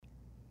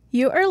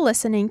You are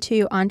listening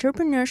to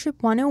Entrepreneurship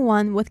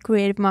 101 with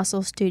Creative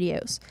Muscle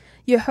Studios.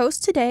 Your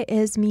host today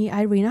is me,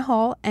 Irina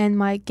Hall, and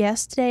my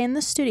guest today in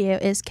the studio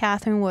is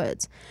Catherine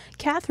Woods.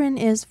 Catherine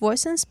is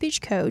voice and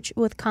speech coach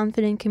with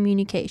Confident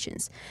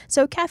Communications.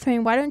 So,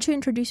 Catherine, why don't you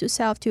introduce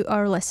yourself to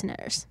our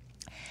listeners?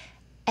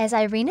 As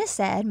Irina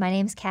said, my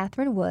name is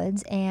Catherine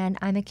Woods, and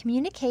I'm a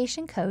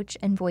communication coach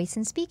and voice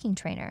and speaking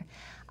trainer.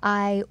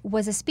 I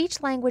was a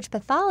speech-language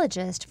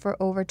pathologist for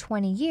over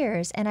 20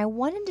 years, and I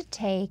wanted to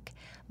take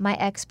my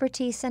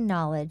expertise and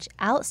knowledge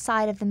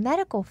outside of the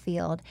medical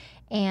field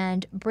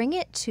and bring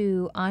it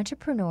to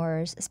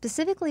entrepreneurs,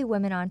 specifically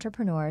women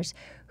entrepreneurs,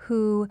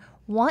 who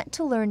want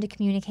to learn to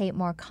communicate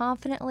more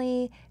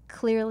confidently,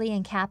 clearly,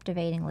 and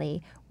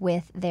captivatingly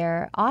with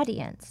their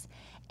audience.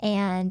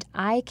 And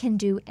I can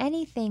do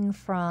anything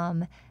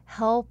from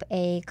help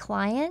a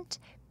client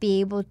be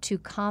able to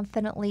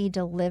confidently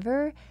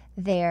deliver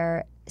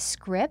their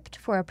script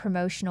for a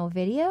promotional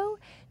video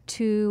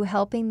to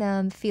helping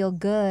them feel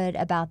good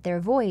about their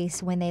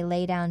voice when they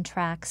lay down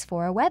tracks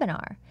for a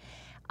webinar.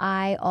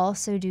 I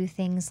also do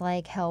things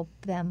like help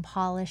them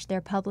polish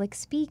their public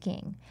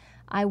speaking.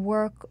 I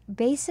work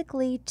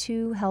basically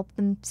to help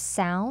them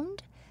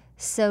sound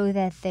so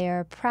that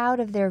they're proud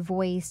of their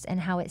voice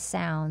and how it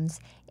sounds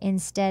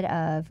instead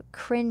of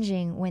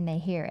cringing when they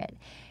hear it.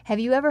 Have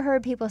you ever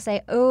heard people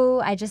say,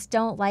 "Oh, I just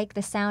don't like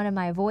the sound of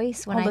my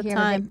voice when I hear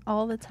it"?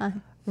 All the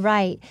time.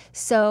 Right.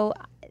 So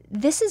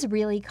this is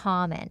really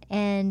common,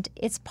 and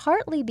it's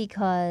partly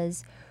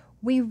because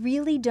we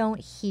really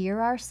don't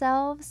hear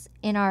ourselves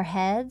in our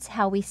heads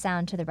how we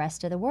sound to the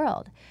rest of the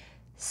world.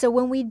 So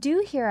when we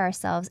do hear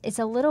ourselves, it's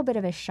a little bit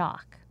of a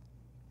shock.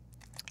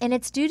 And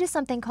it's due to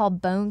something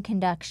called bone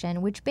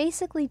conduction, which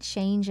basically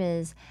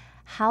changes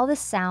how the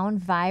sound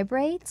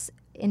vibrates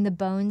in the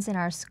bones in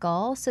our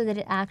skull so that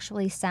it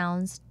actually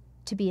sounds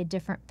to be a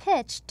different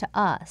pitch to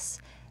us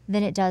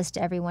than it does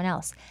to everyone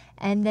else.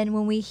 And then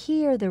when we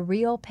hear the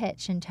real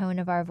pitch and tone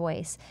of our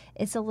voice,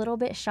 it's a little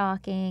bit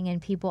shocking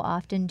and people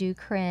often do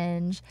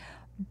cringe.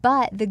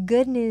 But the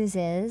good news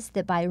is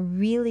that by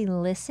really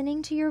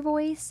listening to your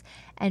voice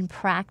and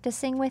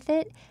practicing with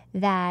it,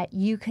 that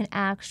you can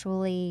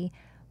actually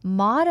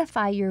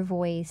modify your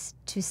voice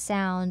to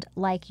sound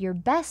like your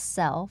best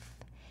self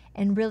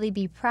and really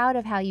be proud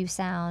of how you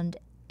sound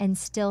and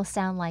still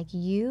sound like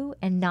you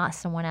and not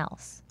someone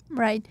else.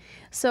 Right.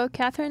 So,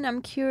 Catherine,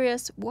 I'm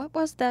curious, what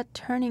was that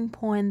turning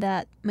point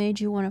that made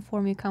you want to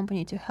form your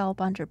company to help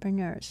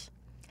entrepreneurs?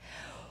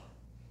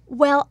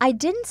 Well, I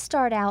didn't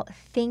start out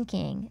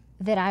thinking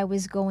that I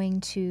was going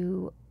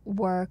to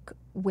work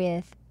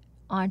with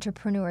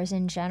entrepreneurs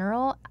in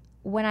general.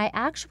 When I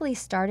actually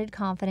started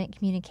Confident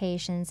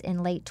Communications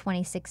in late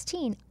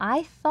 2016,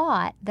 I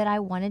thought that I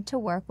wanted to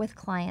work with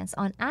clients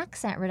on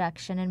accent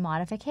reduction and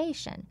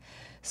modification.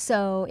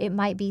 So it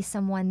might be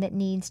someone that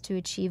needs to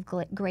achieve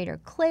greater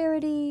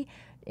clarity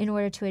in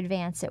order to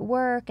advance at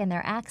work and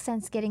their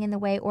accent's getting in the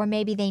way, or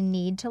maybe they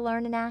need to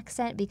learn an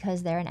accent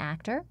because they're an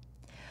actor.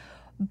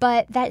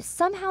 But that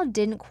somehow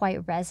didn't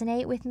quite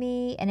resonate with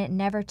me, and it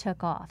never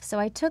took off. So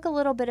I took a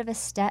little bit of a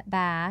step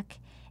back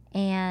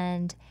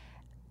and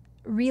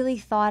really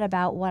thought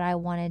about what I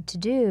wanted to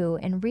do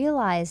and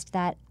realized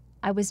that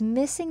I was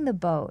missing the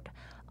boat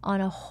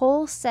on a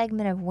whole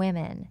segment of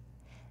women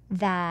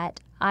that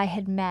I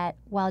had met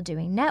while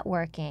doing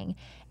networking,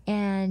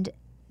 and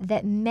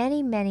that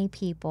many, many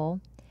people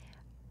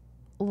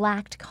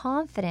lacked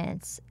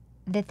confidence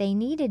that they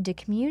needed to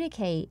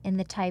communicate in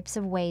the types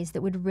of ways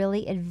that would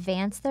really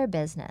advance their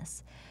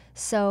business.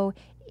 So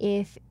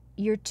if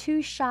you're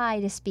too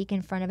shy to speak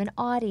in front of an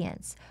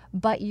audience,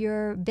 but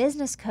your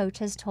business coach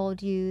has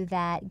told you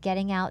that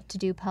getting out to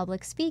do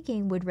public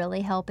speaking would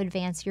really help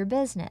advance your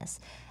business.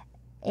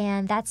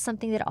 And that's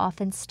something that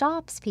often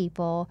stops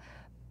people,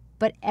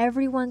 but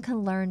everyone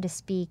can learn to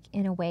speak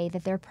in a way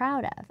that they're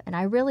proud of. And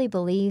I really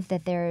believe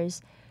that there's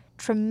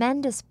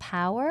tremendous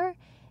power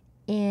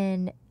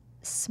in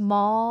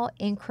small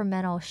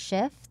incremental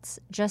shifts,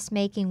 just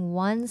making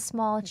one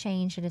small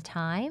change at a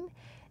time,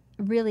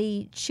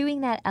 really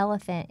chewing that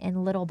elephant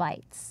in little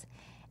bites.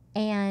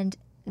 And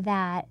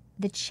that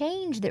the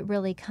change that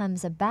really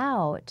comes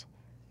about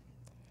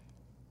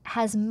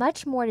has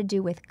much more to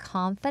do with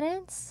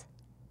confidence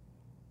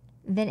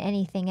than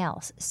anything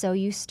else. So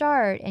you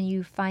start and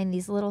you find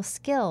these little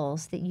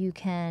skills that you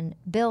can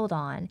build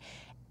on.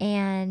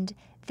 And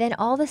then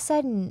all of a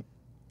sudden,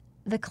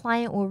 the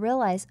client will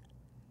realize,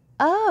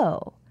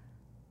 oh,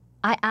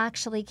 I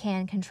actually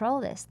can control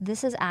this.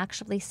 This is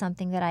actually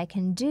something that I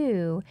can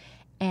do.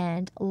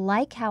 And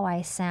like how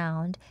I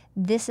sound,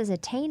 this is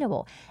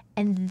attainable.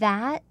 And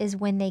that is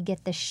when they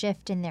get the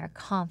shift in their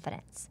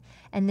confidence.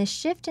 And the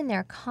shift in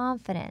their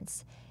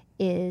confidence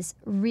is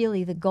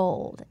really the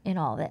gold in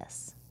all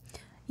this.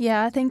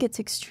 Yeah, I think it's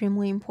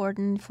extremely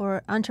important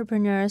for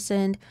entrepreneurs.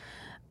 And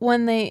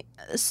when they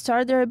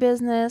start their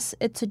business,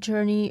 it's a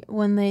journey.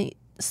 When they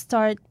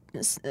start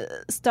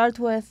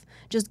with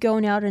just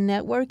going out and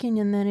networking,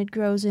 and then it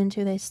grows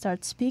into they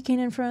start speaking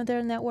in front of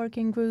their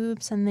networking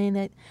groups, and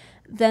then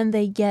then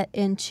they get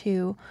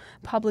into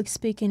public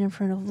speaking in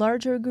front of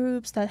larger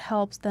groups that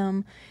helps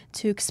them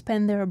to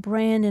expand their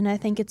brand. And I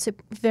think it's a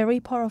very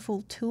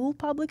powerful tool,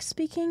 public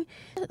speaking.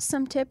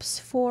 Some tips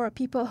for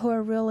people who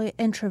are really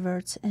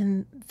introverts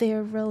and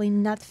they're really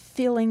not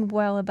feeling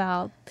well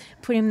about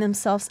putting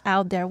themselves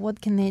out there.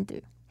 What can they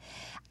do?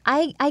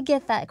 I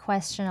get that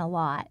question a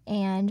lot,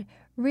 and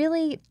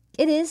really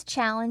it is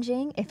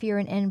challenging if you're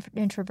an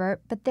introvert,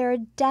 but there are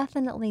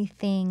definitely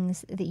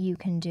things that you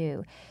can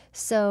do.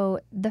 So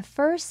the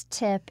first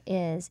tip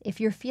is, if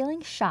you're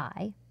feeling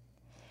shy,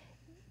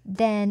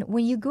 then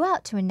when you go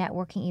out to a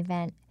networking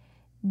event,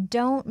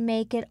 don't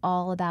make it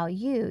all about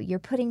you. You're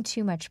putting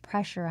too much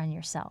pressure on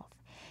yourself.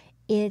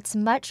 It's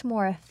much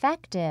more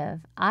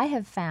effective, I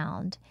have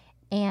found,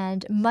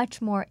 and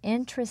much more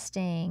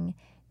interesting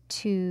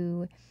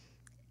to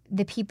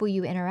the people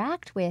you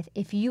interact with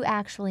if you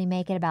actually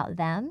make it about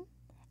them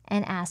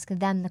and ask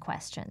them the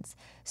questions.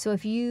 So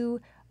if you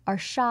are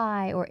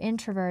shy or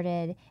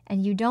introverted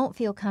and you don't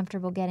feel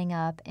comfortable getting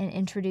up and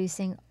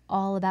introducing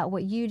all about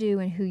what you do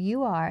and who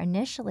you are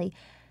initially,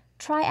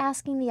 try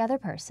asking the other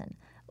person.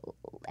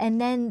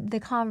 And then the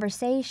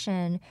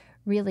conversation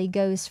really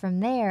goes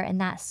from there,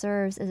 and that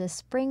serves as a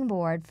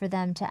springboard for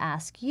them to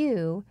ask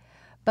you.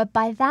 But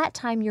by that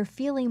time, you're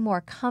feeling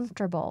more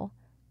comfortable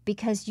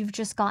because you've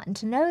just gotten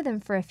to know them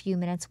for a few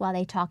minutes while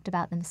they talked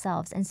about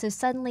themselves. And so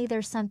suddenly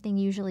there's something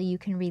usually you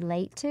can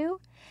relate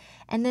to.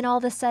 And then all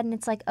of a sudden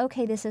it's like,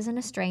 okay, this isn't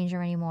a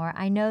stranger anymore.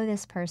 I know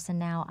this person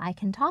now. I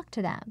can talk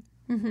to them.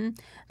 Mm-hmm.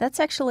 That's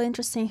actually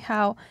interesting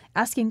how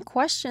asking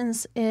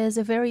questions is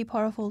a very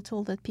powerful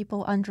tool that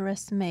people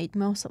underestimate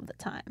most of the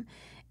time.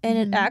 And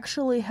it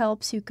actually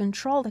helps you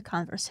control the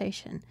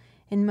conversation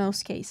in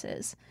most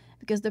cases,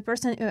 because the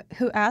person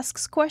who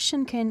asks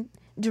question can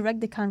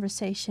direct the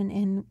conversation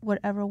in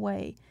whatever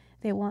way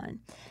they want.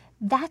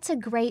 That's a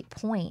great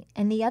point.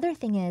 And the other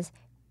thing is,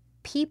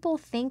 people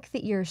think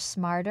that you're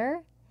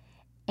smarter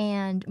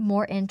and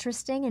more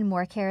interesting and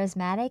more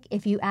charismatic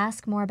if you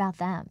ask more about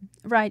them.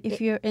 Right,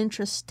 if you're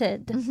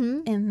interested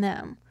in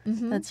them.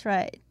 That's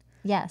right.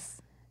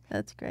 Yes.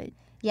 That's great.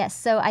 Yes,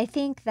 so I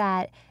think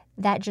that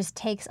just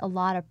takes a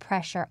lot of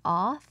pressure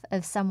off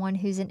of someone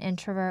who's an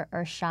introvert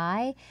or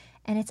shy,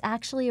 and it's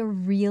actually a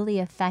really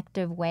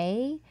effective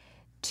way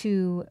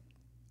to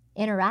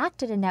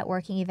interact at a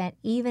networking event,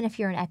 even if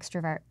you're an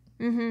extrovert.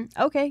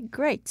 Okay,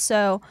 great.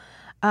 So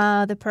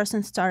the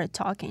person started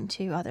talking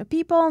to other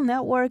people,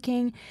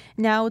 networking.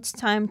 Now it's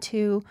time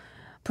to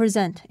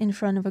present in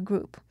front of a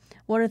group.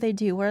 What do they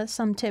do? What are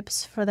some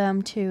tips for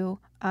them to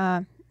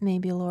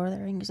maybe lower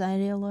their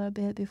anxiety a little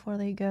bit before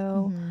they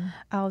go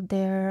out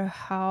there?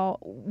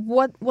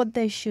 What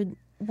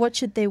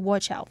should they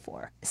watch out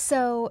for?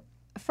 So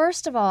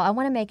first of all, I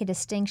want to make a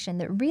distinction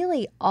that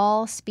really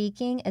all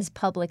speaking is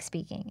public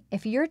speaking.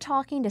 If you're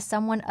talking to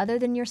someone other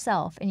than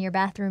yourself in your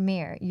bathroom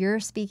mirror, you're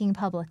speaking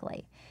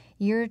publicly.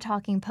 You're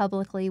talking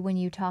publicly when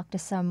you talk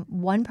to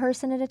one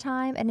person at a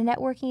time at a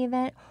networking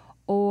event,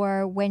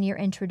 or when you're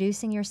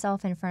introducing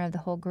yourself in front of the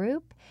whole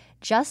group,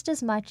 just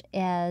as much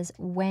as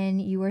when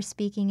you are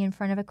speaking in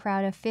front of a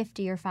crowd of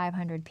 50 or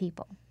 500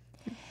 people.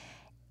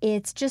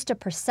 It's just a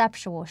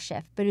perceptual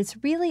shift, but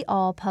it's really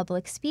all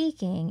public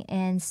speaking.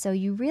 And so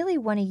you really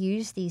want to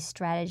use these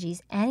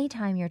strategies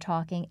anytime you're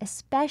talking,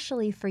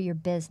 especially for your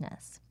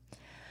business.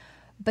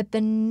 But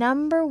the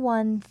number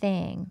one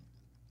thing,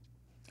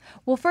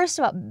 well, first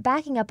of all,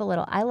 backing up a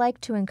little, I like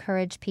to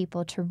encourage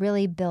people to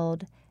really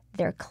build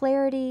their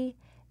clarity,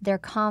 their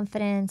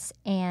confidence,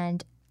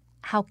 and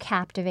how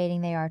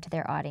captivating they are to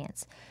their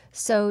audience.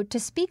 So to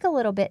speak a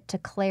little bit to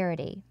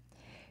clarity,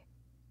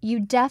 you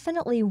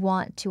definitely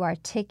want to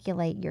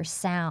articulate your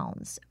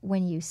sounds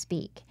when you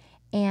speak.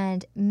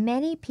 And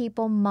many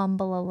people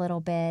mumble a little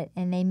bit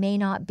and they may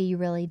not be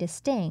really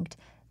distinct.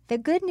 The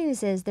good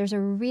news is there's a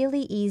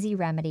really easy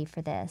remedy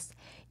for this.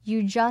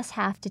 You just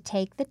have to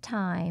take the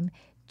time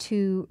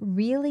to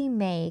really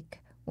make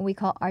what we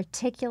call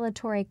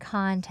articulatory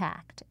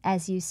contact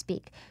as you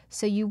speak.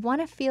 So you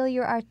want to feel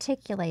your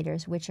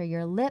articulators, which are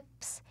your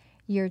lips,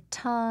 your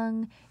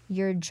tongue,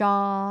 your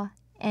jaw,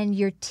 and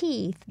your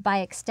teeth by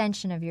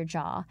extension of your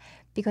jaw,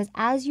 because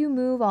as you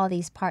move all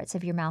these parts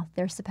of your mouth,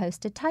 they're supposed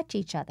to touch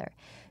each other.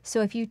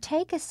 So if you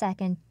take a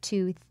second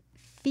to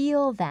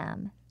feel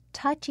them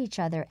touch each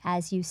other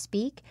as you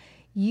speak,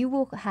 you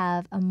will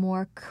have a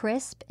more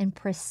crisp and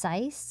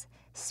precise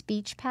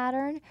speech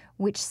pattern,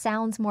 which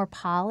sounds more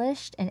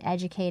polished and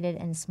educated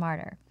and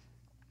smarter.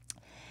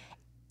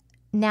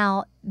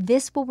 Now,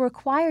 this will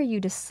require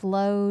you to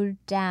slow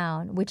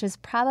down, which is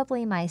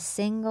probably my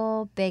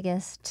single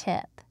biggest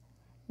tip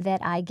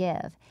that I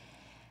give.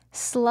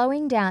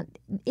 Slowing down,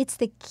 it's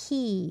the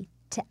key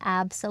to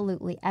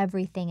absolutely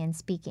everything in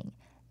speaking.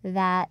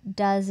 That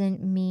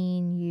doesn't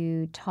mean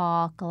you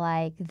talk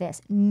like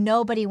this.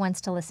 Nobody wants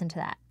to listen to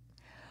that.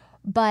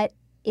 But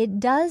it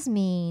does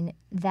mean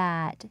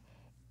that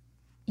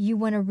you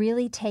want to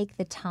really take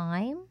the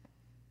time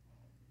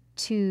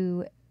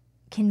to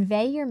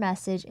convey your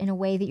message in a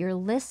way that your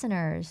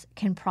listeners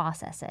can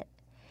process it.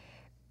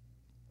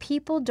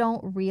 people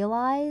don't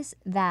realize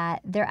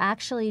that they're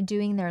actually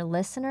doing their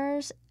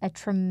listeners a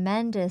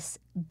tremendous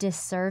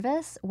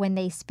disservice when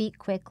they speak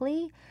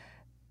quickly,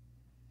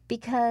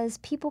 because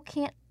people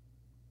can't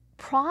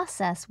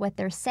process what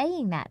they're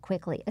saying that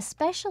quickly,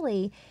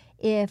 especially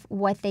if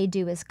what they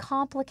do is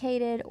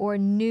complicated or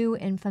new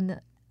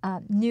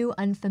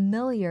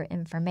unfamiliar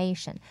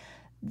information.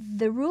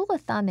 The rule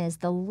of thumb is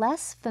the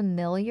less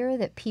familiar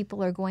that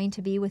people are going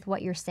to be with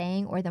what you're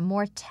saying, or the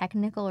more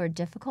technical or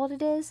difficult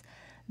it is,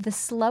 the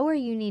slower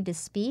you need to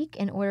speak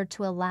in order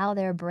to allow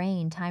their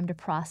brain time to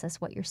process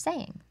what you're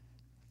saying.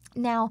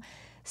 Now,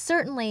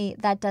 certainly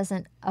that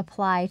doesn't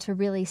apply to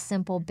really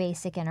simple,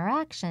 basic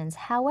interactions.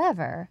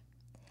 However,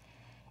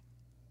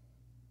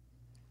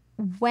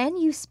 when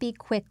you speak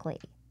quickly,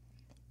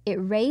 it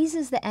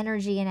raises the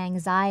energy and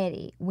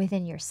anxiety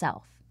within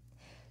yourself.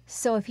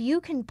 So if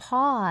you can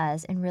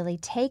pause and really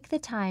take the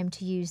time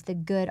to use the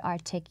good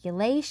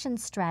articulation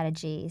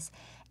strategies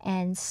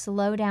and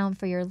slow down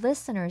for your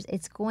listeners,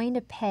 it's going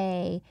to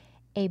pay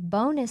a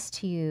bonus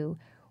to you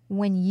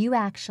when you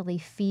actually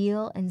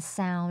feel and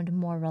sound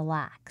more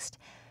relaxed.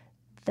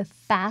 The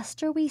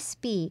faster we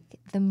speak,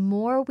 the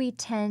more we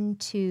tend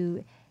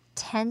to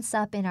tense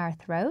up in our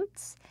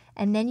throats,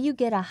 and then you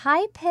get a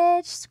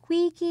high-pitched,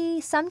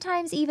 squeaky,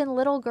 sometimes even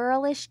little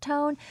girlish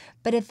tone,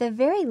 but at the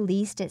very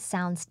least it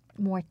sounds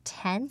more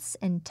tense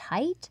and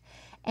tight.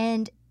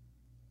 And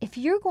if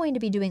you're going to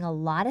be doing a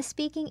lot of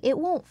speaking, it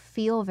won't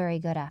feel very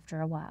good after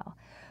a while.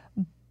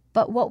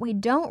 But what we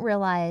don't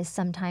realize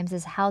sometimes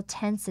is how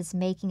tense it's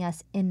making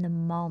us in the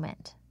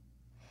moment.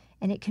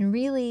 And it can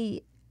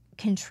really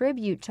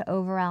contribute to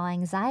overall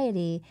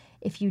anxiety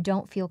if you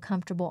don't feel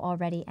comfortable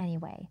already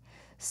anyway.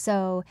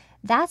 So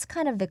that's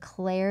kind of the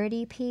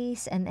clarity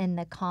piece and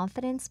the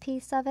confidence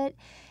piece of it.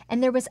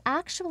 And there was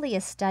actually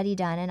a study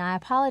done, and I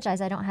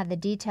apologize, I don't have the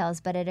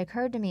details, but it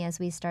occurred to me as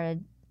we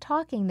started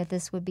talking that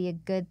this would be a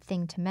good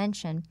thing to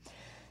mention.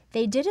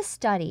 They did a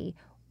study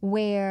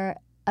where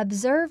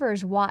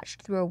observers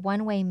watched through a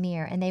one-way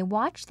mirror, and they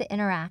watched the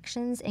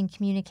interactions and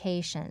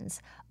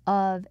communications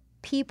of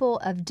people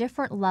of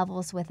different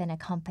levels within a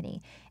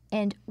company.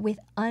 And with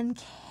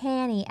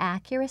uncanny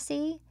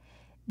accuracy,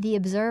 the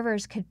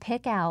observers could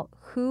pick out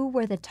who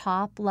were the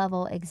top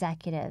level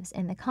executives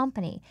in the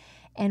company.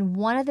 And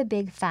one of the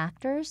big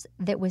factors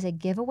that was a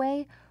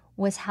giveaway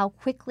was how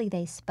quickly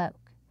they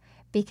spoke,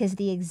 because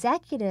the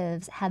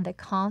executives had the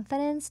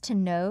confidence to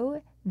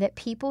know that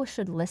people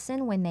should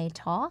listen when they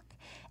talk,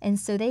 and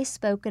so they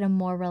spoke at a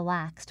more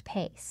relaxed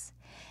pace.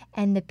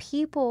 And the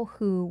people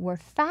who were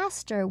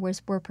faster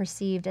were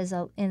perceived as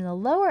in the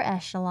lower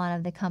echelon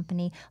of the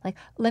company, like,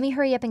 let me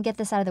hurry up and get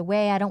this out of the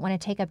way. I don't want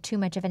to take up too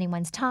much of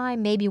anyone's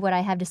time. Maybe what I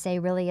have to say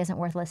really isn't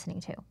worth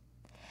listening to.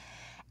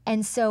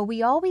 And so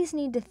we always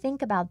need to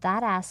think about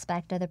that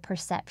aspect of the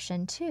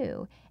perception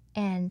too.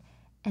 And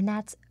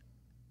that's,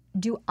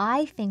 do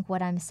I think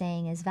what I'm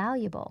saying is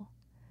valuable?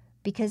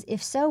 Because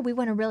if so, we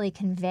want to really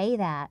convey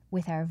that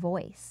with our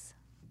voice.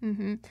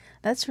 Mm-hmm.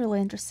 That's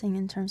really interesting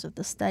in terms of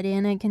the study,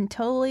 and I can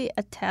totally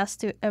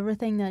attest to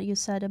everything that you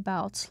said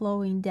about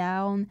slowing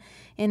down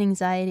and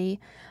anxiety.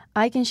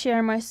 I can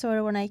share my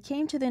story. When I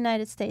came to the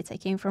United States, I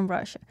came from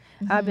Russia.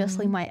 Mm-hmm.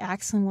 Obviously, my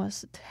accent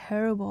was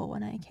terrible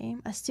when I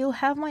came. I still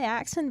have my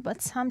accent,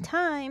 but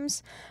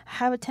sometimes I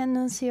have a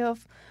tendency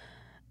of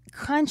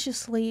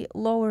consciously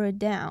lower it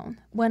down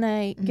when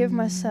I give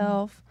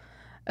myself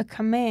a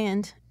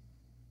command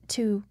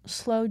to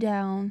slow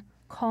down,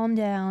 calm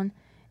down,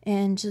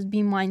 and just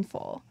be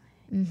mindful.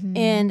 Mm-hmm.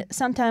 And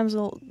sometimes,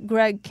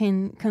 Greg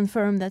can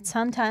confirm that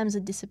sometimes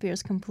it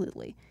disappears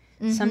completely.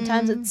 Mm-hmm.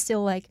 Sometimes it's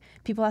still like,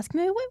 people ask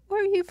me,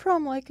 where are you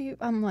from?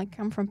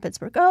 I'm from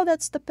Pittsburgh. Oh,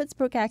 that's the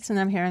Pittsburgh accent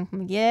I'm hearing. I'm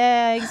like,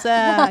 yeah,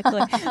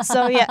 exactly.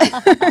 So, yeah.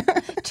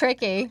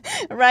 Tricky.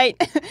 Right.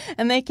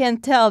 And they can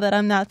tell that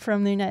I'm not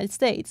from the United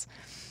States.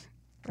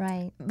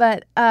 Right.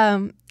 But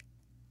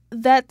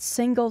that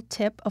single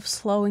tip of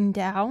slowing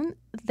down,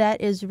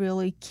 that is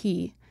really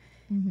key.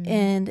 Mm-hmm.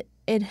 And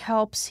it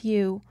helps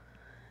you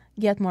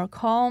get more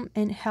calm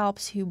and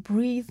helps you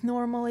breathe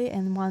normally.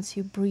 And once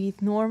you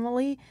breathe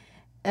normally,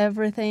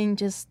 everything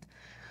just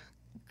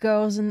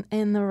goes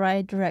in the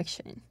right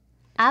direction.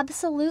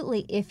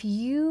 Absolutely. If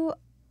you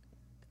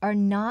are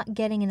not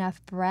getting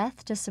enough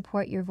breath to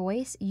support your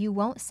voice, you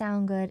won't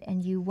sound good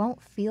and you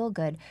won't feel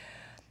good.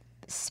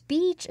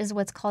 Speech is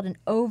what's called an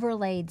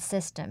overlaid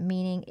system,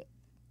 meaning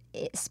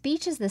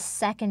speech is the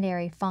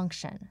secondary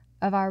function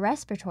of our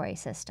respiratory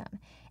system.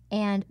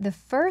 And the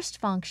first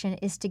function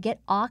is to get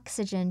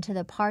oxygen to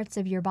the parts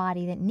of your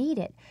body that need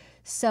it.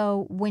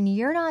 So when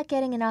you're not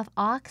getting enough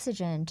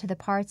oxygen to the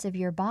parts of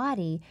your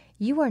body,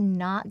 you are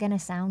not going to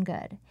sound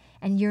good.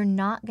 And you're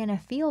not going to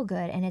feel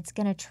good. And it's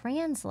going to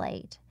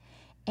translate.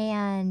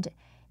 And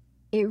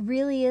it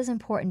really is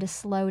important to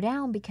slow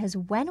down, because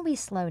when we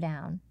slow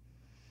down,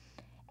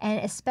 and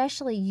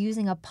especially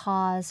using a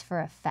pause for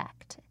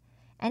effect,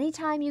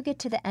 anytime you get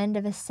to the end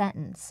of a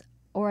sentence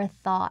or a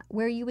thought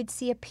where you would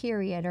see a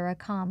period or a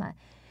comma,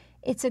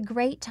 it's a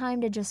great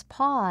time to just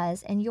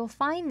pause, and you'll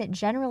find that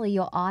generally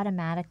you'll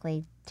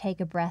automatically take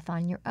a breath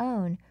on your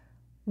own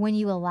when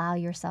you allow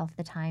yourself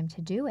the time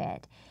to do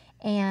it.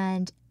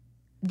 And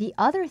the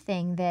other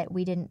thing that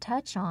we didn't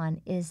touch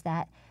on is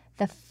that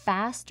the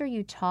faster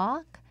you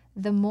talk,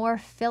 the more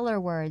filler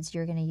words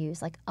you're going to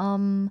use, like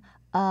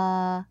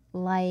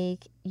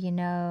like,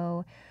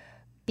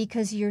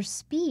 because your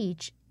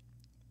speech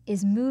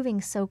is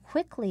moving so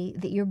quickly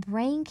that your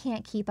brain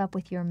can't keep up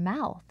with your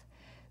mouth.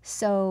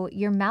 So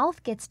your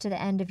mouth gets to the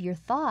end of your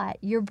thought.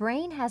 Your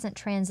brain hasn't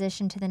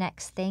transitioned to the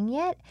next thing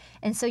yet.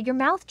 And so your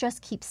mouth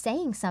just keeps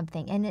saying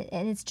something, and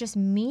it's just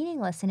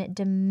meaningless, and it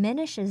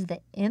diminishes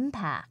the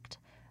impact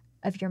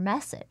of your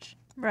message.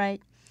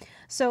 Right.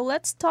 So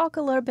let's talk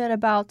a little bit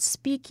about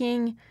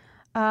speaking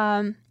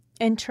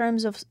in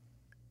terms of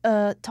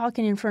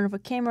talking in front of a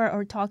camera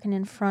or talking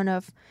in front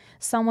of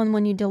someone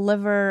when you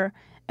deliver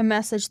a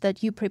message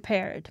that you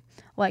prepared.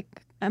 Like,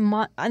 I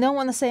don't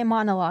want to say a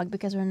monologue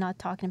because we're not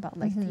talking about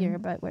like theater,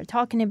 but we're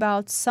talking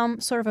about some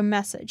sort of a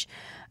message.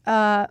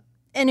 And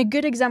a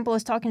good example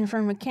is talking in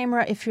front of a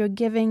camera if you're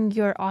giving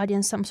your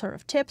audience some sort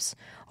of tips,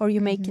 or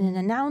you're making an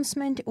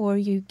announcement, or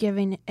you're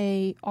giving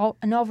an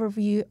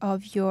overview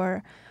of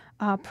your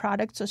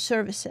products or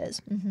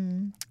services.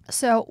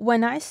 So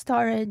when I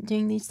started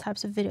doing these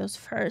types of videos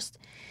first,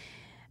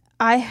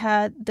 I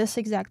had this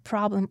exact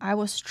problem. I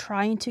was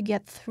trying to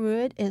get through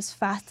it as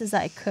fast as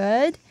I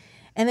could,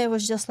 and it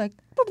was just like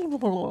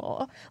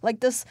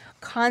this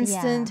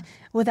constant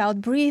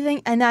without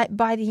breathing. And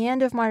by the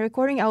end of my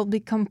recording, I would be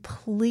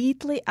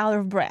completely out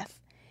of breath.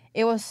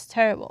 It was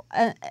terrible.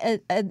 At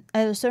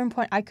a certain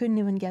point, I couldn't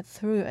even get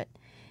through it.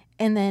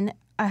 And then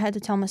I had to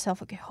tell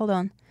myself, okay, hold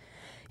on.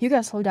 You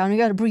got to slow down. You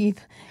got to breathe,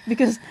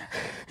 because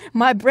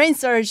my brain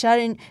started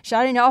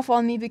shutting off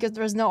on me because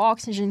there was no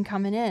oxygen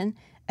coming in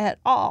at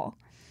all.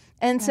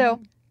 And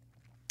so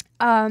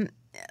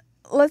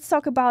let's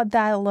talk about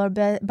that a little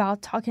bit,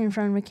 about talking in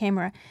front of a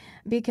camera,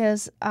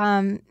 because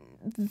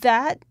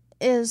that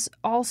is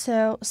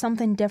also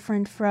something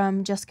different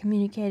from just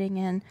communicating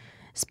and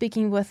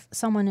speaking with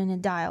someone in a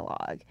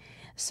dialogue.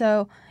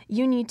 So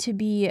you need to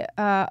be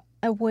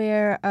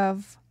aware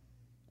of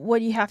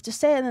what you have to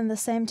say, and at the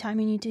same time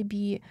you need to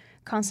be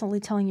constantly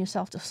telling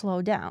yourself to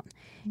slow down.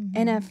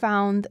 And I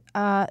found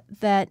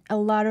that a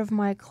lot of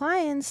my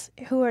clients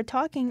who are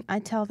talking, I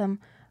tell them,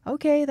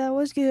 okay, that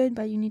was good,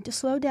 but you need to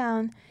slow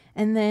down.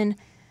 And then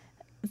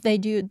they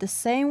do it the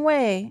same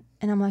way.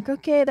 And I'm like,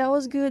 okay, that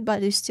was good,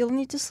 but you still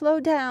need to slow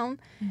down.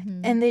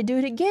 And they do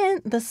it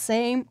again the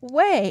same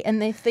way.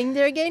 And they think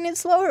they're getting it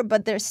slower,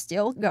 but they're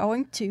still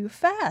going too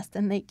fast,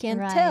 and they can't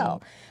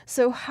tell.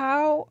 So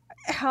how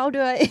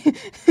do I,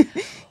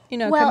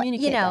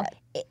 communicate that?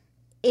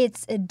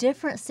 It's a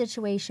different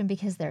situation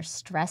because their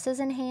stress is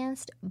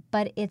enhanced,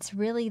 but it's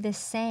really the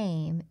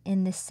same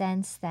in the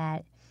sense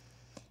that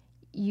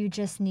you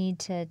just need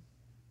to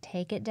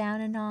take it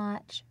down a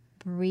notch,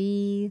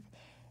 breathe,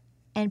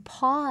 and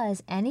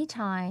pause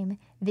anytime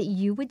that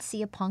you would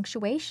see a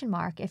punctuation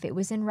mark if it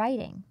was in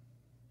writing.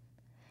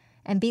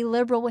 And be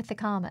liberal with the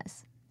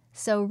commas.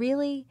 So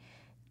really,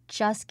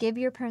 just give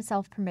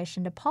yourself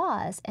permission to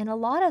pause. And a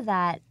lot of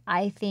that,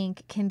 I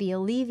think, can be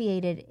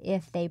alleviated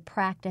if they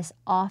practice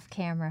off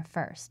camera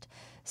first.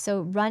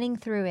 So running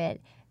through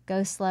it,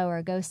 go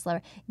slower,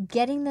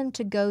 getting them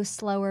to go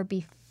slower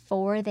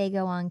before they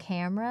go on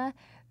camera,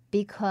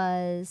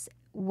 because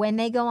when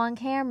they go on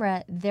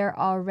camera, they're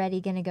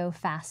already going to go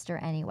faster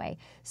anyway.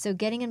 So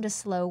getting them to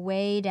slow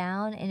way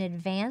down in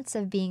advance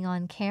of being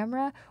on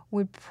camera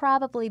would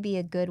probably be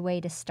a good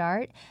way to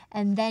start.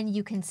 And then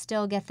you can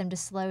still get them to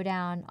slow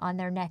down on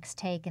their next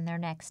take and their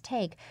next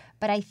take.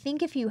 But I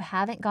think if you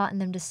haven't gotten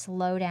them to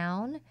slow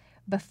down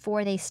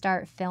before they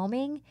start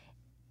filming,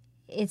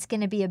 it's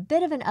going to be a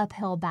bit of an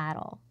uphill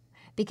battle,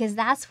 because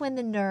that's when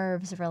the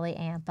nerves really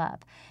amp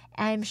up.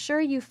 I'm sure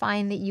you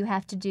find that you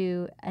have to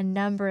do a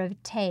number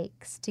of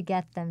takes to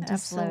get them to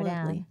slow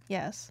down.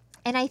 Yes.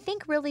 And I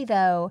think really,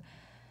 though,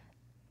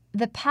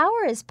 the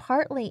power is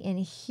partly in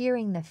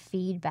hearing the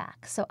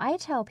feedback. So I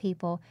tell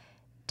people,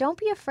 don't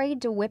be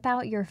afraid to whip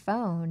out your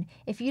phone.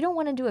 If you don't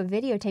want to do a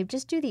videotape,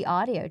 just do the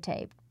audio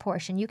tape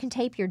portion. You can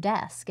tape your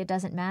desk. It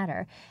doesn't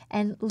matter.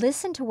 And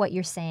listen to what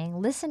you're saying.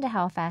 Listen to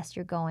how fast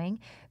you're going,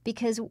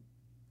 because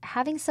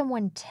having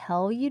someone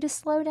tell you to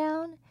slow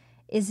down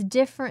is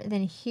different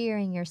than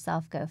hearing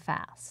yourself go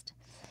fast.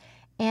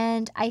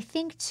 And I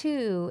think,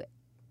 too,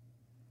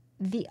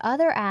 the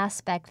other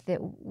aspect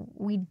that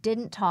we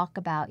didn't talk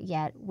about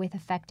yet with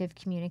effective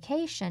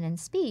communication and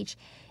speech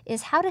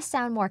is how to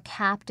sound more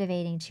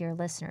captivating to your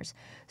listeners.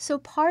 So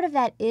part of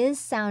that is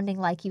sounding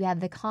like you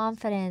have the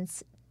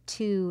confidence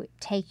to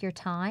take your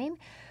time.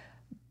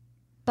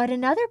 But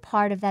another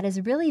part of that is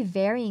really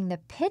varying the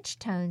pitch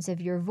tones of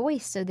your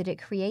voice so that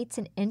it creates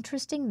an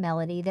interesting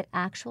melody that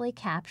actually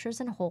captures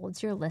and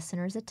holds your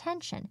listener's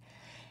attention.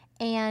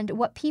 And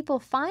what people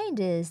find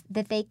is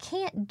that they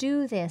can't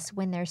do this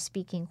when they're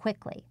speaking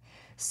quickly.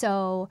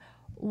 So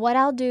what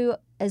I'll do,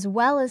 as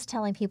well as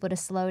telling people to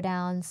slow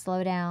down,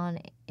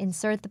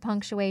 insert the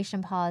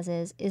punctuation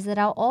pauses, is that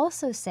I'll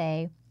also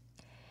say,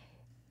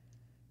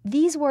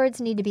 these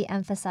words need to be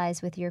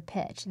emphasized with your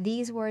pitch.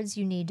 These words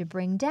you need to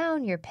bring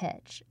down your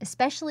pitch,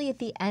 especially at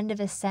the end of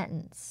a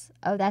sentence.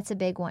 Oh, that's a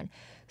big one.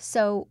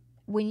 So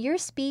when you're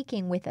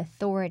speaking with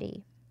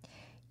authority,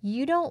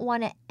 you don't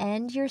want to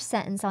end your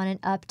sentence on an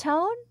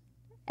uptone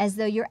as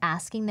though you're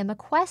asking them a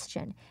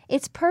question.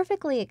 It's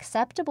perfectly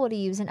acceptable to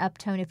use an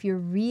uptone if you're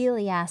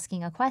really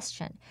asking a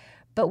question.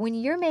 But when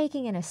you're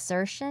making an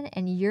assertion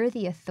and you're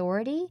the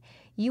authority,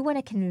 you want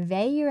to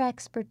convey your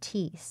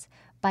expertise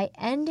by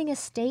ending a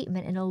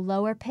statement in a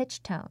lower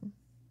pitch tone.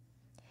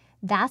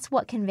 That's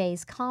what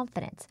conveys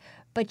confidence.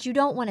 But you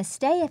don't want to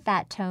stay at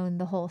that tone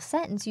the whole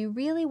sentence. You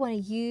really want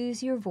to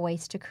use your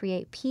voice to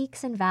create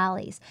peaks and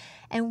valleys.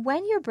 And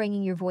when you're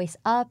bringing your voice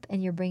up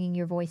and you're bringing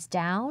your voice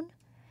down,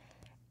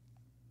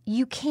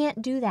 you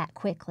can't do that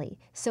quickly.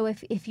 So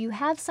if you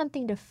have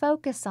something to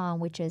focus on,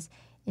 which is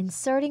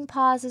inserting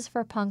pauses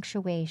for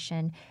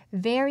punctuation,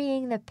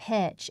 varying the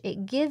pitch,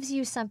 it gives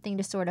you something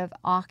to sort of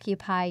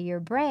occupy your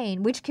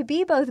brain, which could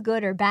be both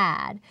good or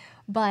bad.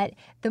 But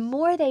the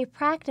more they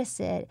practice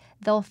it,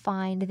 they'll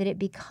find that it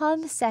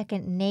becomes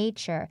second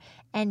nature,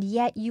 and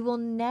yet you will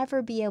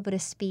never be able to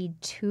speed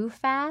too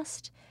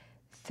fast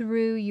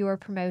through your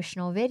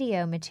promotional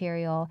video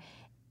material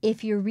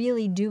if you're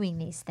really doing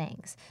these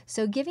things.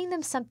 So giving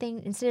them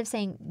something, instead of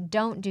saying,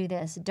 don't do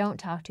this, don't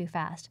talk too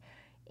fast,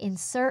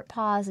 insert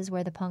pauses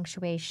where the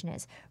punctuation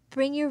is.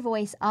 Bring your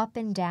voice up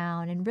and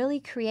down and really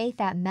create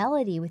that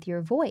melody with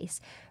your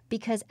voice,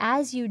 because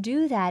as you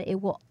do that,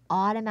 it will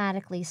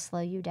automatically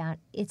slow you down.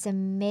 It's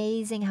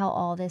amazing how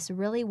all this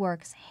really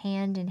works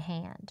hand in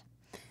hand.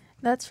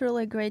 That's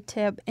really a great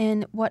tip.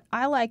 And what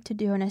I like to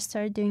do, and I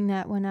started doing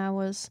that when I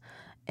was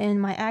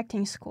in my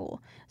acting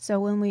school. So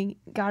when we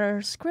got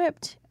our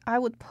script, I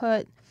would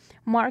put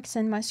marks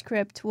in my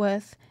script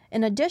with,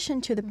 in addition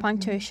to the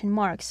punctuation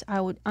marks,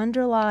 I would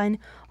underline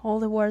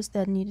all the words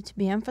that needed to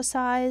be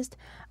emphasized.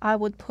 I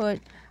would put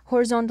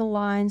horizontal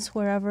lines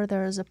wherever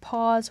there's a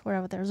pause,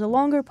 wherever there's a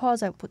longer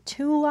pause, I would put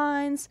 2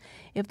 lines.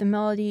 If the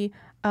melody,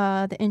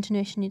 the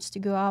intonation needs to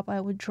go up, I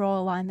would draw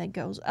a line that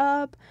goes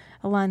up,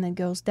 a line that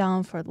goes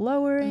down for the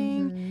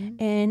lowering,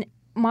 and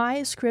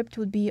my script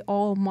would be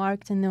all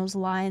marked in those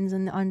lines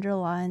and the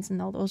underlines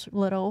and all those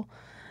little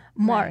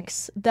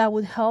marks that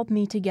would help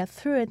me to get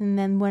through it. And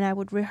then when I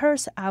would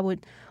rehearse, I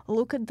would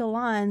look at the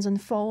lines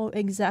and follow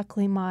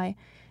exactly my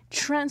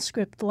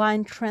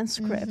line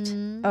transcript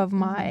of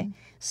my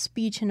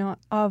speech and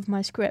of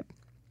my script.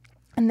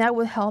 And that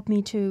would help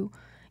me to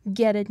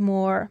get it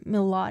more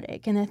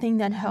melodic. And I think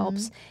that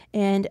helps.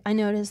 And I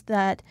noticed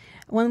that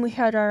when we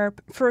had our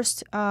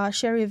first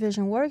Share Your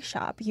Vision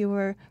workshop, you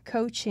were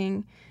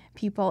coaching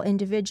people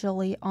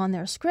individually on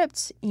their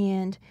scripts,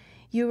 and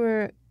you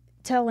were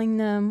telling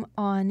them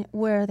on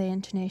where the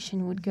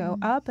intonation would go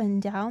up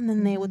and down,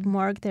 and they would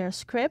mark their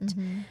script.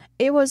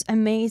 It was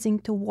amazing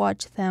to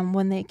watch them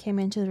when they came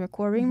into the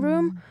recording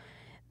room.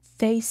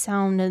 They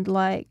sounded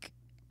like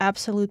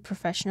absolute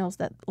professionals,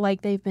 that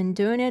like they've been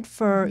doing it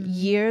for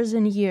years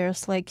and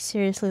years. Like,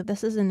 seriously,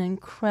 this is an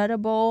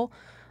incredible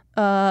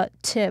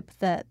tip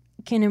that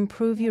can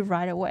improve you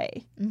right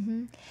away.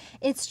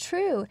 It's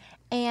true.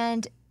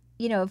 And,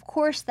 you know, of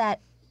course that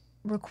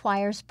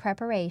requires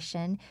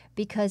preparation,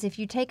 because if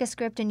you take a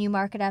script and you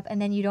mark it up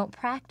and then you don't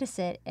practice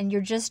it and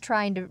you're just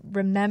trying to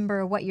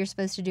remember what you're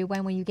supposed to do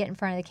when you get in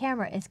front of the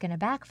camera, it's going to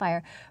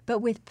backfire. But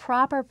with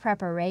proper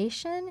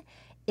preparation,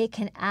 it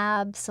can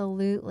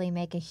absolutely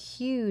make a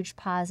huge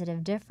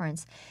positive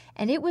difference.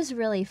 And it was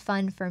really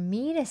fun for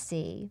me to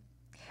see,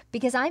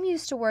 because I'm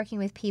used to working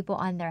with people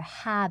on their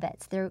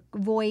habits, their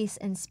voice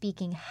and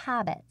speaking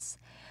habits.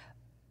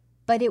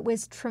 But it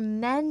was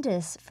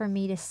tremendous for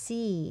me to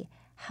see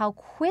how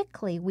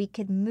quickly we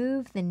could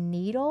move the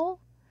needle,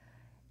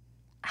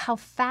 how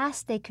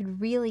fast they could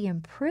really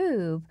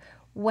improve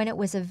when it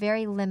was a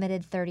very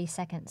limited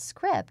 30-second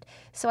script.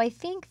 So I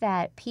think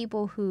that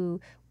people who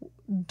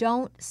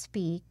don't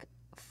speak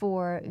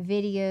for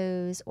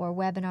videos or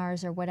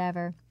webinars or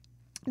whatever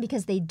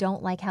because they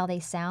don't like how they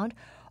sound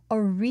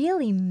are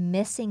really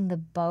missing the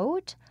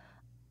boat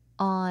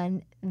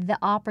on the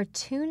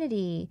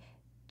opportunity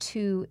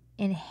to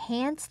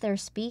enhance their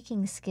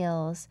speaking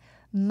skills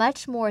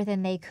much more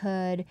than they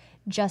could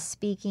just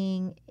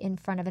speaking in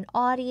front of an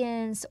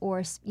audience,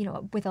 or, you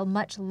know, with a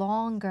much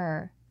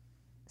longer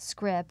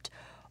script,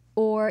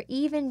 or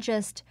even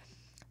just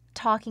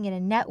talking at a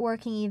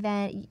networking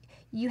event.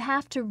 You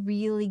have to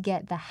really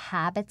get the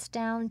habits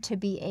down to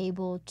be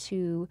able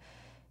to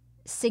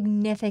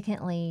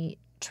significantly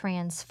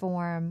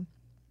transform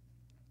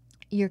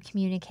your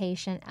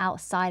communication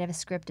outside of a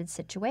scripted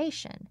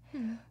situation.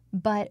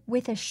 But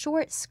with a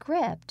short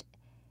script,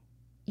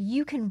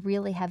 you can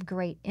really have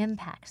great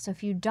impact. So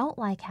if you don't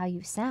like how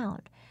you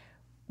sound,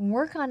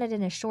 work on it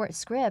in a short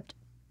script,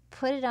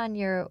 put it on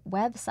your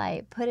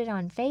website, put it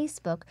on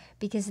Facebook,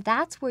 because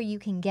that's where you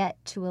can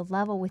get to a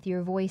level with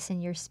your voice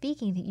and your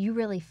speaking that you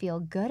really feel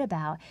good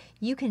about.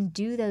 You can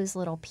do those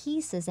little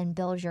pieces and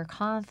build your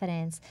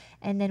confidence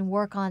and then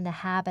work on the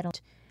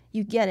habit.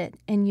 You get it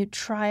and you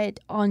try it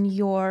on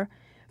your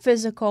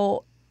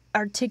physical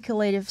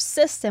articulative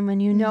system,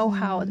 and you know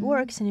how it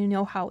works and you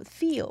know how it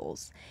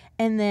feels.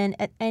 And then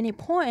at any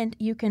point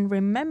you can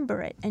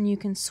remember it and you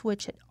can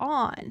switch it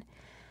on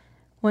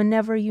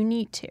whenever you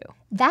need to.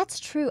 That's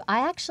true.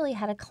 I actually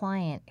had a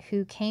client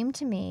who came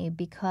to me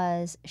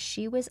because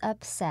she was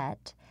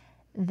upset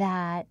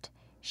that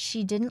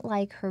she didn't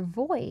like her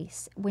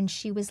voice when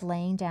she was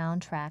laying down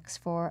tracks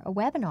for a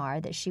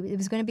webinar it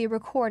was going to be a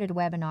recorded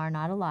webinar,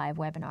 not a live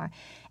webinar.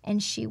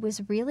 And she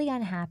was really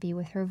unhappy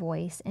with her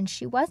voice, and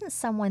she wasn't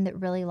someone that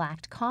really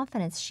lacked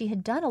confidence. She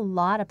had done a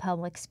lot of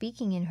public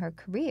speaking in her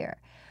career.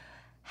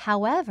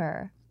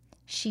 However,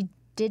 she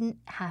didn't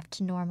have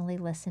to normally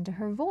listen to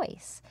her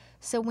voice.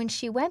 So when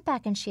she went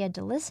back and she had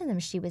to listen to them,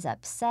 she was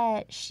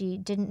upset. She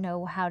didn't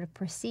know how to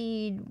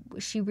proceed.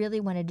 She really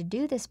wanted to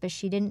do this, but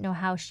she didn't know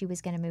how she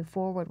was going to move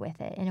forward with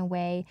it in a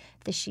way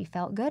that she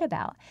felt good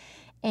about.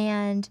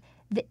 And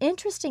the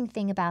interesting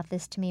thing about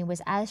this to me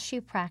was, as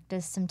she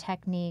practiced some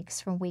techniques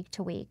from week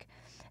to week,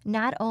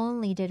 not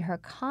only did her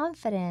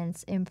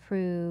confidence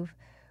improve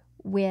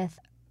with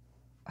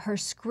her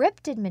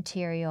scripted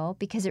material,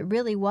 because it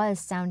really was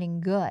sounding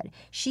good.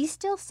 She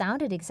still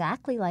sounded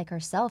exactly like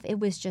herself. It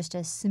was just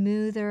a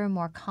smoother,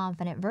 more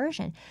confident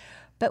version.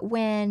 But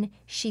when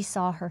she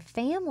saw her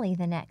family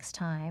the next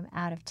time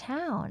out of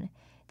town,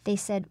 they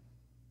said,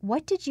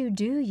 "What did you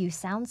do? You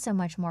sound so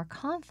much more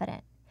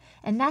confident."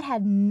 And that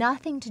had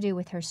nothing to do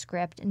with her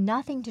script,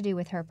 nothing to do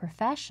with her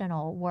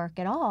professional work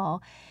at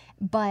all.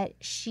 But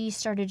she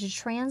started to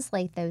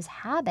translate those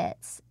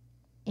habits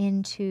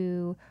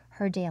into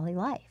her daily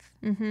life.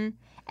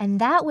 And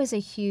that was a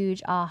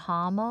huge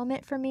aha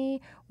moment for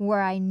me,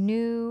 where I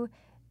knew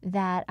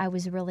that I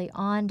was really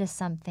on to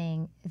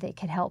something that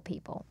could help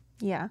people.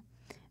 Yeah,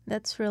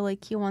 that's really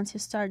key. Once you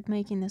start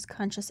making this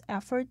conscious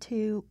effort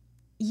to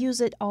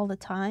use it all the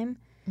time,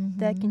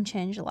 that can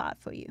change a lot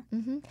for you.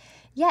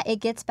 Yeah, it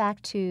gets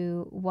back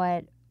to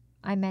what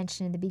I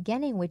mentioned in the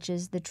beginning, which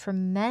is the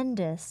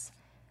tremendous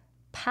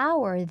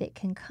power that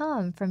can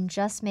come from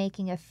just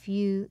making a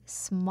few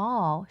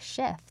small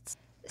shifts.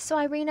 So,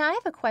 Irina, I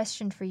have a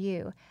question for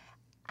you.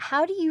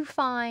 How do you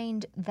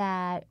find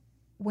that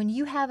when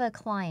you have a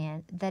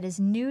client that is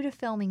new to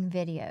filming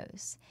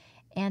videos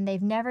and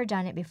they've never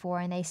done it before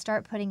and they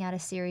start putting out a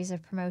series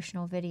of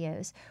promotional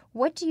videos,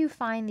 what do you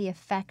find the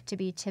effect to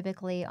be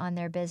typically on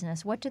their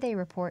business? What do they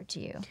report to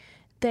you?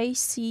 They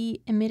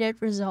see immediate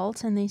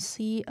results and they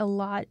see a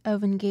lot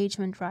of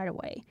engagement right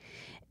away.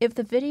 If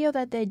the video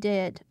that they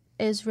did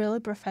is really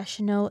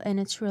professional and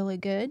it's really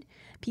good,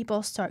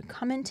 people start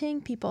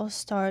commenting, people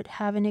start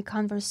having a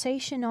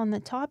conversation on the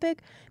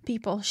topic,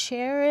 people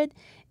share it,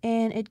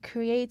 and it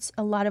creates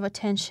a lot of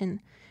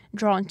attention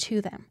drawn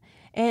to them.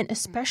 And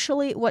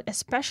what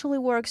especially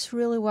works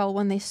really well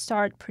when they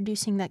start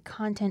producing that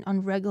content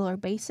on regular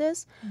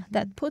basis,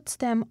 that puts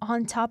them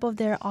on top of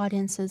their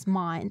audience's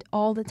mind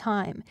all the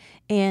time.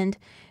 And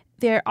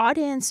their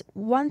audience,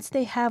 once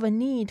they have a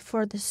need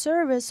for the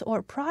service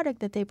or product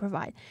that they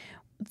provide,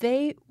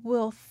 they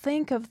will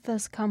think of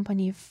this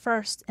company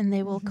first and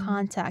they will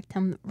contact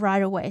them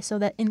right away. So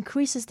that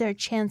increases their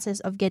chances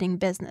of getting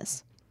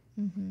business.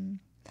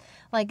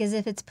 Like as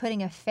if it's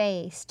putting a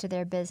face to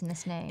their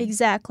business name.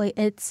 Exactly.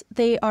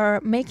 They are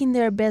making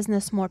their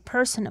business more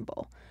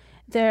personable.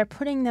 They're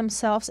putting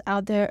themselves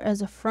out there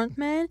as a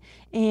frontman,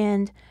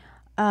 and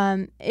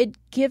it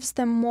gives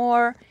them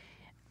more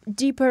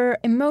deeper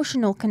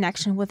emotional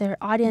connection with their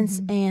audience,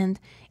 and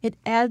it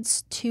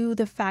adds to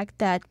the fact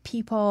that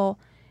people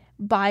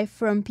buy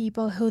from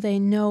people who they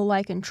know,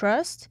 like, and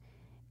trust.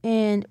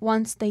 And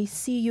once they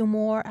see you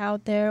more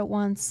out there,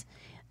 once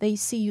they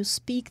see you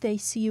speak, they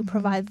see you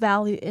provide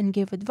value and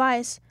give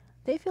advice,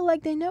 they feel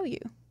like they know you.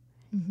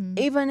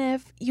 Even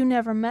if you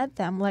never met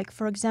them. Like,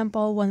 for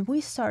example, when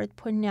we started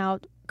putting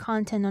out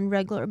content on a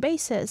regular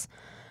basis,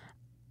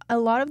 a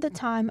lot of the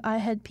time I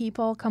had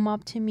people come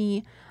up to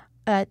me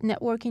at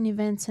networking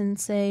events and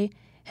say,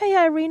 "Hey,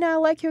 Irina, I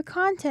like your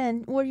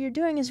content. What you're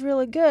doing is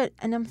really good."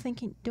 And I'm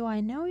thinking, do I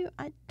know you?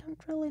 I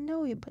don't really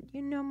know you, but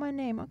you know my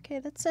name. Okay,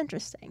 that's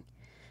interesting.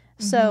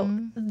 So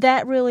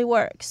that really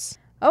works.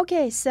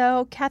 Okay,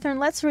 so Catherine,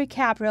 let's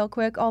recap real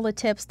quick all the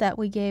tips that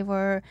we gave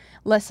our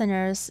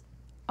listeners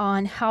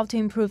on how to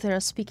improve their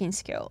speaking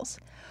skills.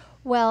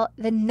 Well,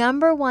 the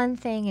number one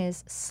thing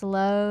is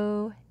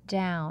slow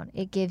down.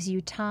 It gives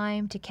you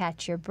time to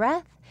catch your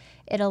breath.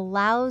 It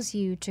allows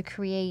you to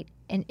create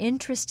an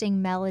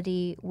interesting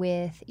melody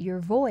with your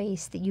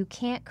voice that you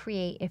can't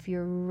create if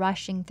you're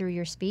rushing through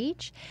your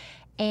speech.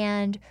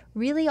 And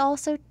really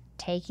also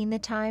taking the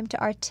time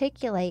to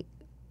articulate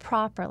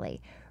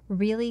properly.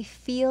 Really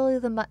feel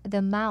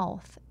the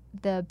mouth,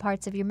 the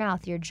parts of your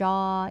mouth, your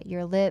jaw,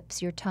 your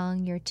lips, your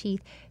tongue, your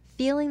teeth.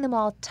 feeling them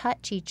all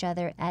touch each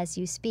other as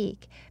you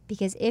speak.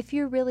 Because if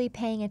you're really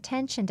paying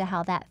attention to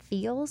how that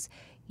feels,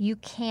 you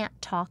can't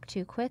talk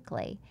too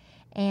quickly.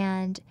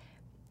 And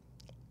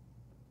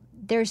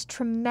there's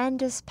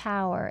tremendous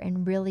power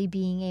in really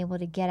being able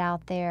to get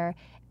out there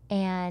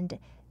and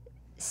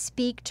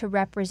speak to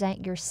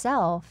represent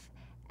yourself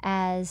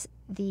as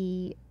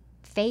the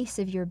face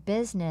of your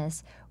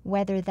business,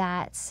 whether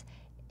that's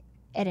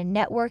at a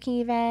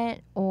networking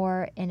event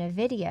or in a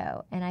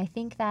video. And I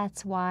think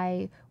that's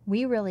why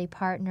we really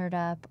partnered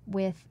up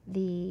with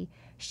the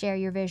Share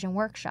Your Vision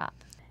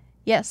workshop.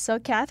 Yes, so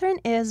Catherine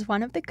is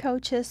one of the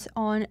coaches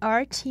on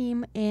our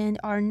team, and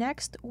our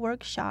next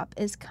workshop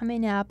is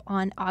coming up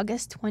on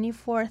August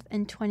 24th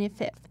and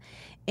 25th.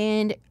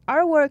 And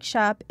our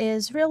workshop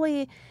is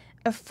really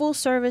a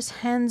full-service,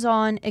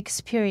 hands-on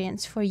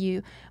experience for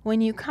you. When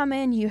you come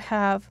in, you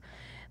have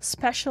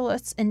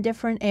specialists in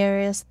different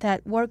areas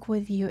that work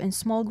with you in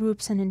small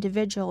groups and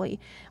individually.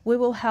 We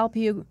will help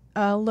you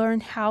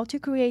learn how to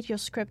create your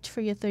script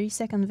for your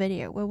 30-second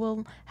video. We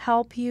will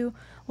help you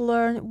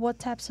learn what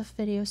types of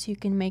videos you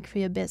can make for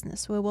your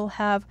business. We will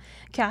have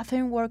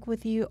Catherine work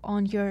with you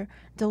on your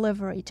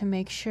delivery to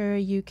make sure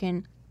you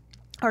can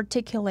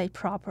articulate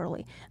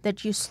properly,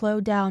 that you slow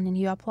down and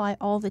you apply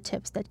all the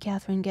tips that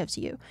Catherine gives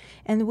you.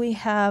 And we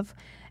have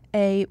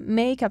a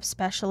makeup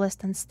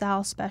specialist and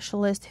style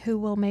specialist who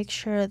will make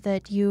sure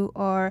that you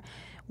are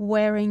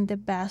wearing the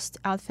best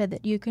outfit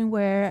that you can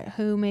wear,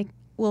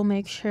 will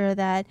make sure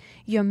that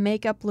your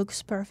makeup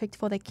looks perfect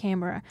for the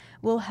camera.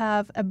 We'll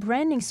have a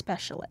branding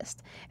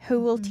specialist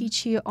who will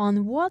teach you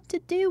on what to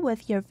do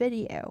with your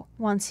video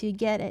once you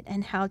get it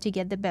and how to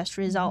get the best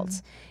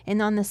results.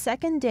 And on the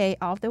second day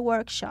of the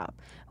workshop,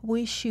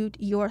 we shoot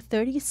your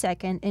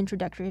 30-second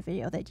introductory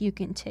video that you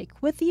can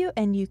take with you,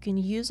 and you can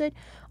use it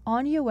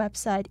on your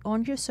website,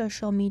 on your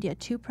social media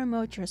to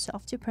promote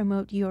yourself, to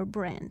promote your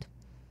brand.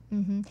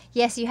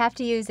 Yes, you have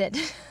to use it.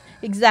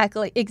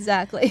 Exactly.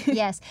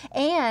 Yes,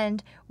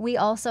 and we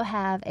also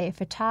have a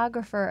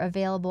photographer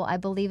available, I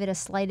believe at a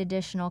slight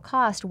additional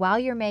cost. While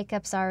your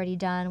makeup's already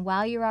done,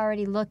 while you're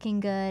already looking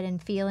good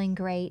and feeling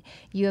great,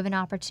 you have an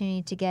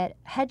opportunity to get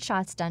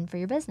headshots done for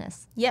your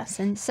business. Yes.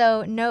 And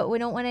so no, we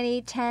don't want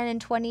any 10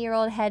 and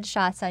 20-year-old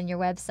headshots on your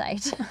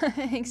website.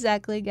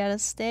 Exactly. Gotta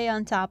stay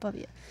on top of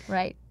it.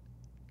 Right.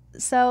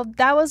 So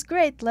that was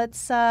great.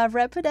 Let's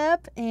wrap it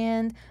up.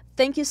 And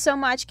thank you so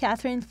much,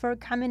 Catherine, for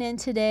coming in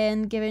today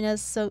and giving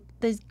us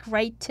these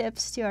great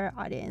tips to our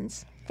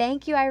audience.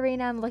 Thank you,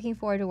 Irina. I'm looking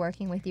forward to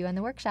working with you in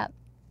the workshop.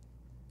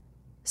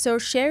 So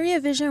Share Your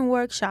Vision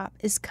workshop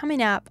is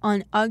coming up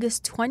on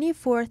August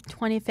 24th,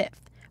 25th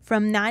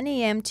from 9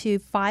 a.m. to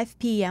 5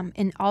 p.m.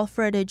 in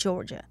Alpharetta,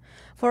 Georgia.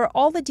 For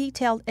all the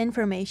detailed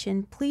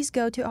information, please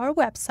go to our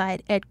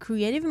website at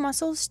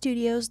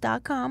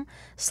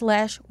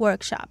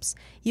creativemusclestudios.com/workshops.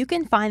 You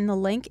can find the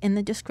link in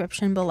the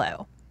description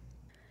below.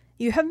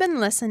 You have been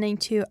listening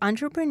to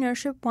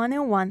Entrepreneurship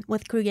 101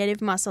 with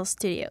Creative Muscle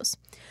Studios.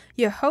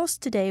 Your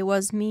host today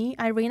was me,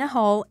 Irina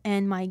Hall,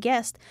 and my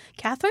guest,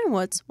 Catherine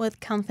Woods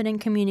with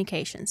Confident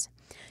Communications.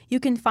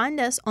 You can find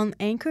us on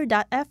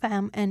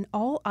Anchor.fm and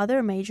all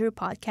other major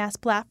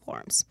podcast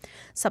platforms.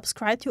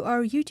 Subscribe to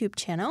our YouTube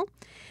channel.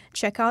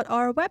 Check out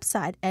our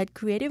website at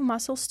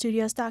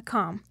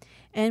creativemusclestudios.com.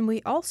 And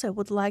we also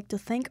would like to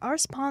thank our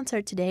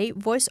sponsor today,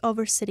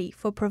 VoiceOver City,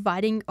 for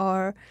providing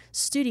our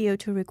studio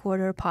to record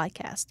our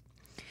podcast.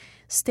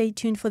 Stay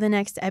tuned for the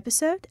next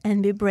episode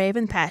and be brave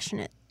and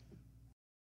passionate.